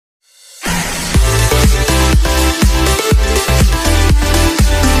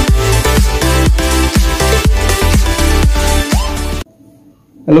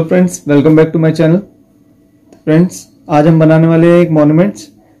Hello friends, welcome back to my channel. Friends, आज हम बनाने वाले हैं एक मॉन्यूमेंट्स।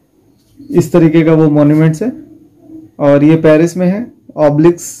 इस तरीके का वो मॉन्यूमेंट्स है और ये पेरिस में है।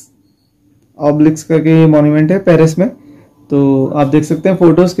 ऑब्लिक्स करके ये मॉन्यूमेंट है पेरिस में। तो आप देख सकते हैं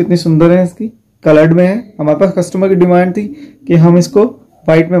फोटोज कितनी सुंदर है, इसकी कलर्ड में है। हमारे पास कस्टमर की डिमांड थी कि हम इसको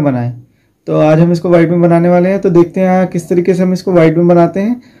वाइट में बनाएं, तो आज हम इसको वाइट में बनाने वाले हैं। तो देखते हैं किस तरीके से हम इसको वाइट में बनाते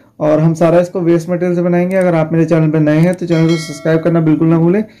हैं और हम सारा इसको वेस्ट मटेरियल से बनाएंगे। अगर आप मेरे चैनल पर नए हैं तो चैनल को सब्सक्राइब करना बिल्कुल ना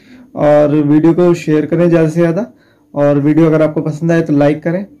भूलें और वीडियो को शेयर करें ज़्यादा से ज़्यादा। और वीडियो अगर आपको पसंद आए तो लाइक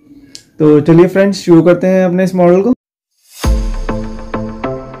करें। तो चलिए फ्रेंड्स, शुरू करते हैं अपने इस मॉडल को।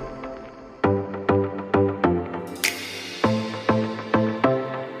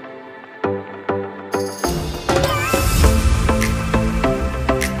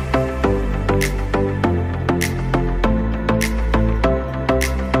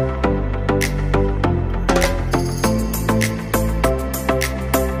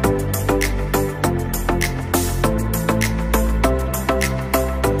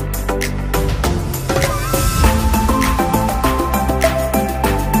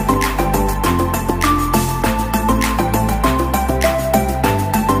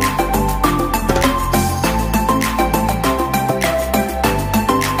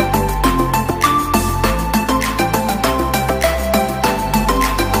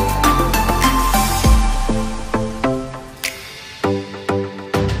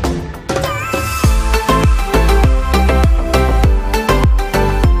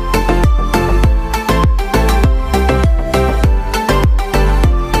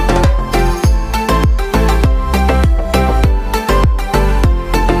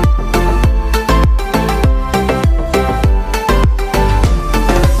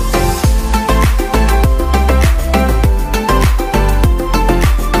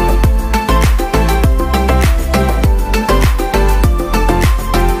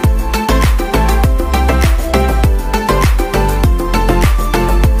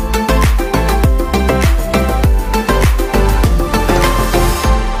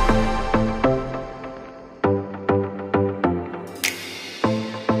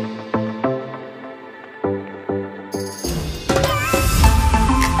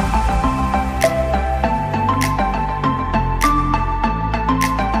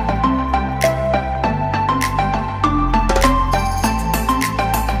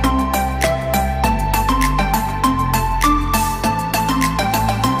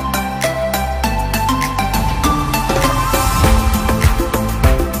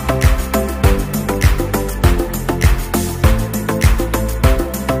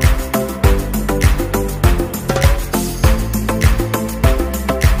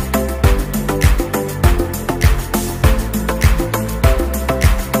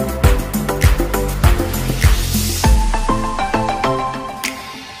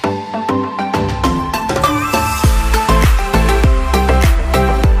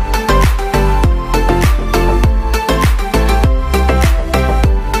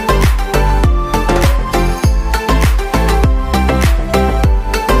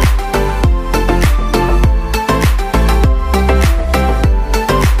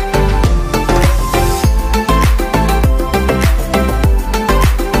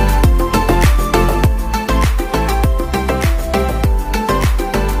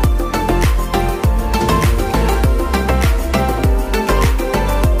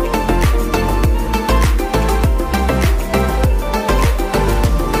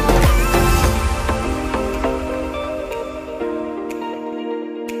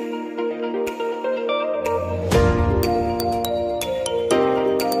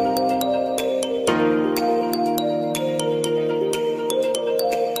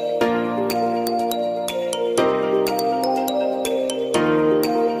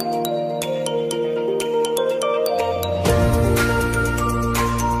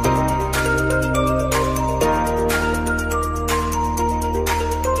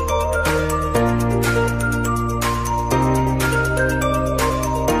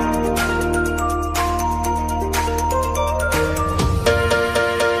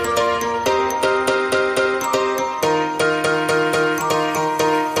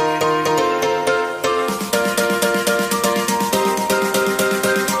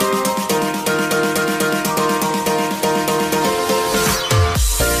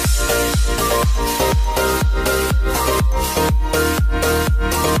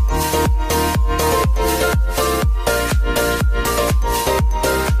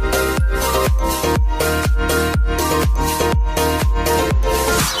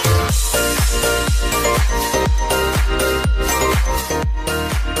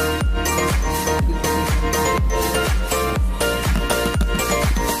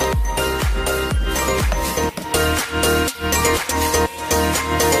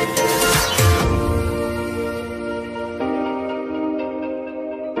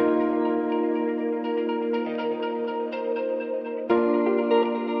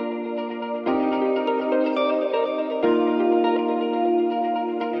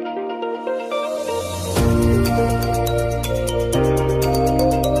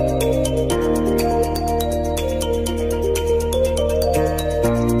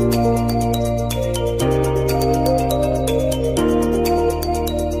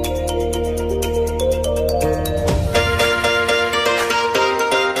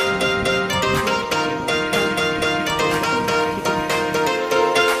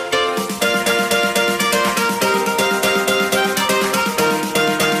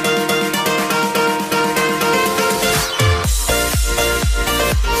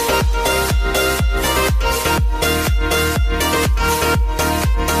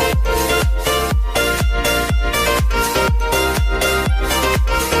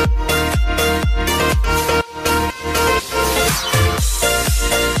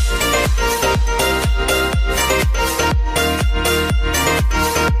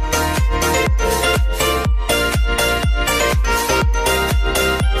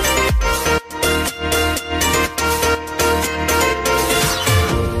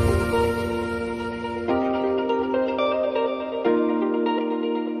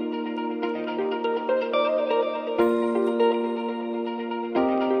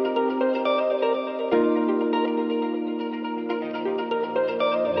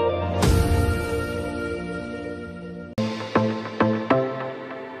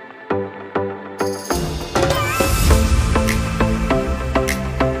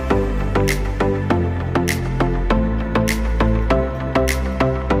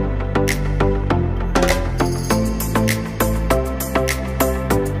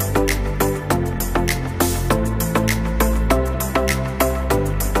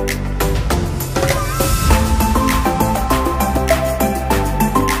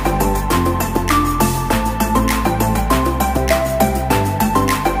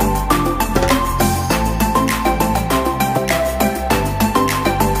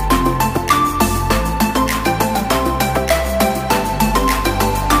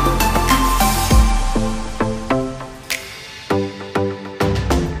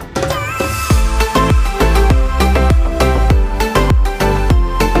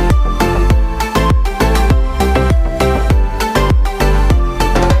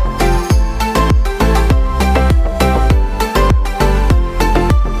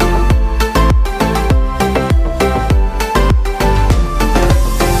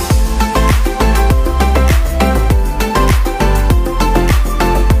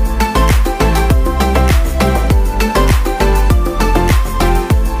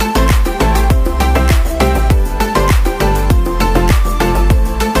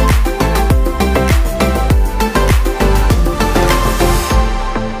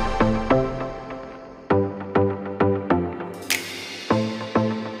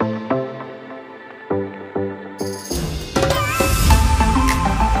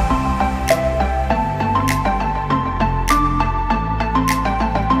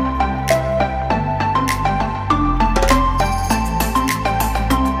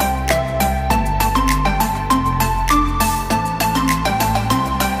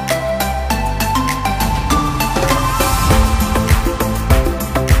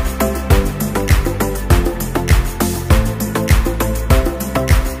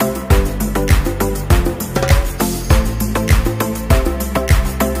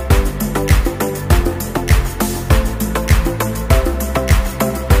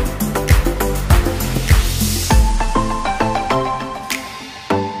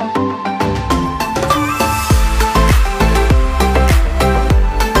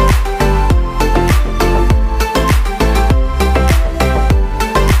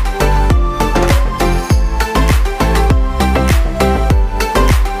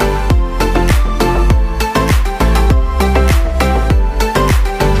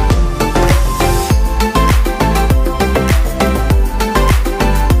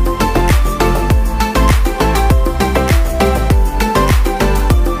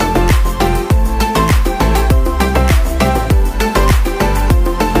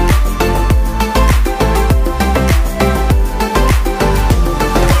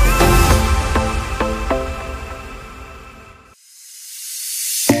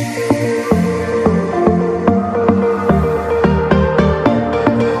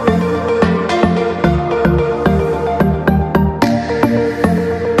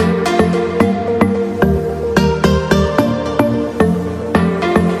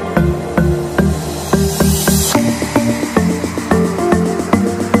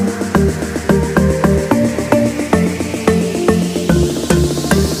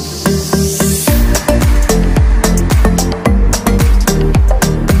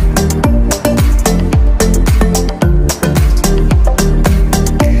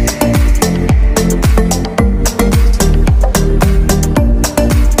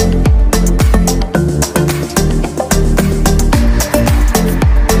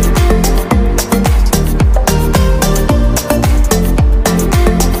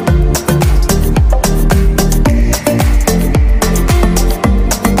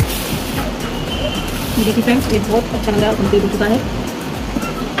 ये बहुत अच्छा लग रहा है, कंप्लीट हो चुका है।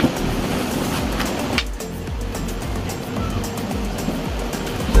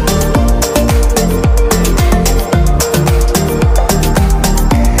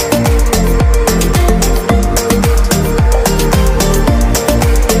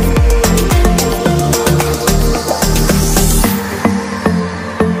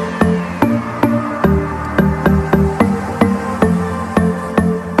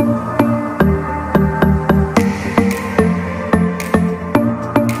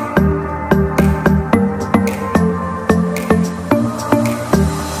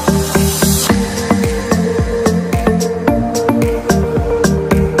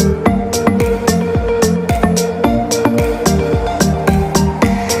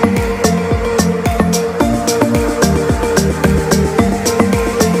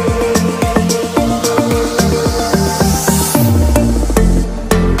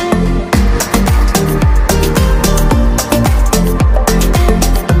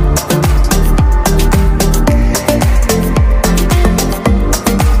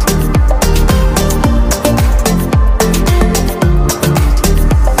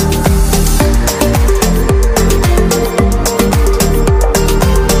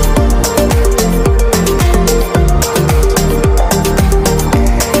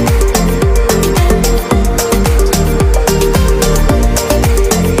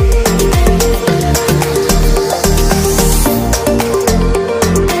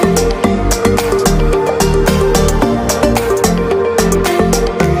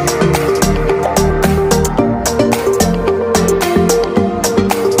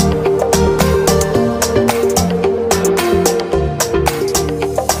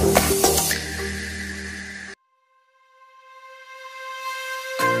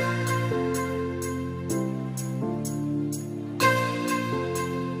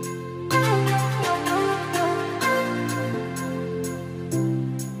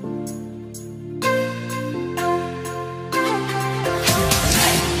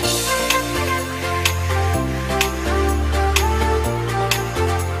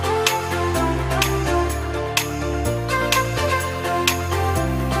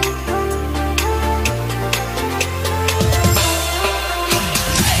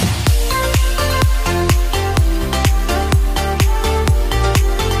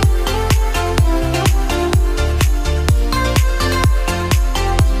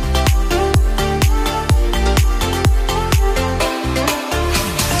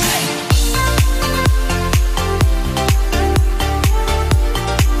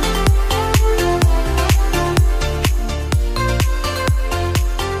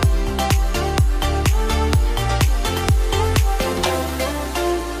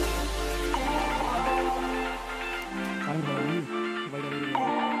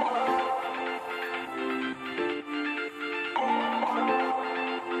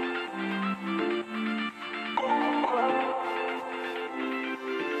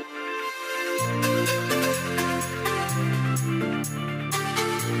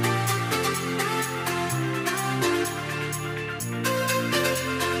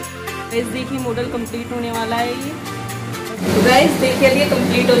 गाइस देखिए मॉडल कंप्लीट होने वाला है ये। तो गाइस देखिए ये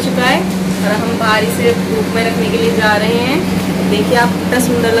कंप्लीट हो चुका है और हम बाहर से धूप में रखने के लिए जा रहे हैं। देखिए आप कितना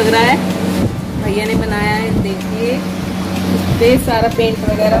सुंदर लग रहा है, भैया ने बनाया है। देखिए ये सारा पेंट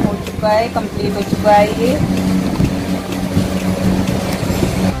वगैरह हो चुका है, कंप्लीट हो चुका है ये।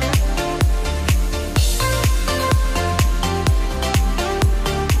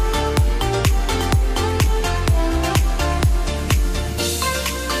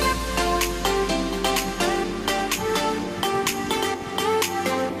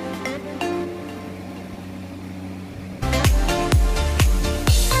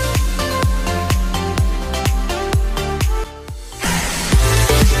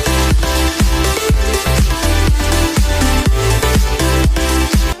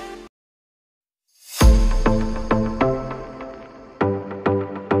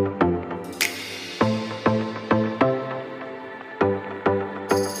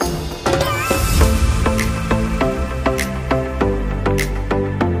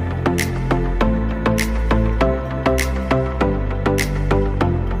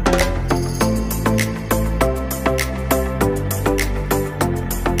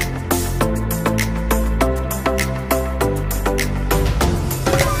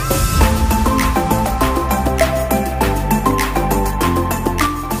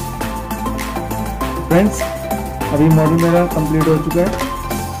 फ्रेंड्स अभी मॉडल मेरा कंप्लीट हो चुका है।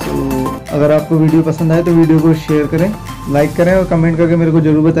 तो अगर आपको वीडियो पसंद आए तो वीडियो को शेयर करें, लाइक करें और कमेंट करके मेरे को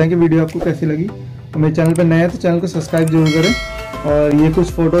ज़रूर बताएं कि वीडियो आपको कैसी लगी। और मेरे चैनल पर नए हैं तो चैनल को सब्सक्राइब जरूर करें। और ये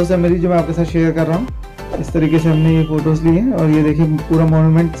कुछ फ़ोटोज़ है मेरी जो मैं आपके साथ शेयर कर रहा हूँ। इस तरीके से हमने ये फ़ोटोज़ ली हैं और ये देखिए पूरा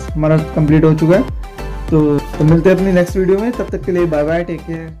मॉन्यूमेंट हमारा कंप्लीट हो चुका है। तो मिलते हैं अपनी नेक्स्ट वीडियो में, तब तक के लिए बाय बाय, टेक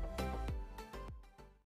केयर।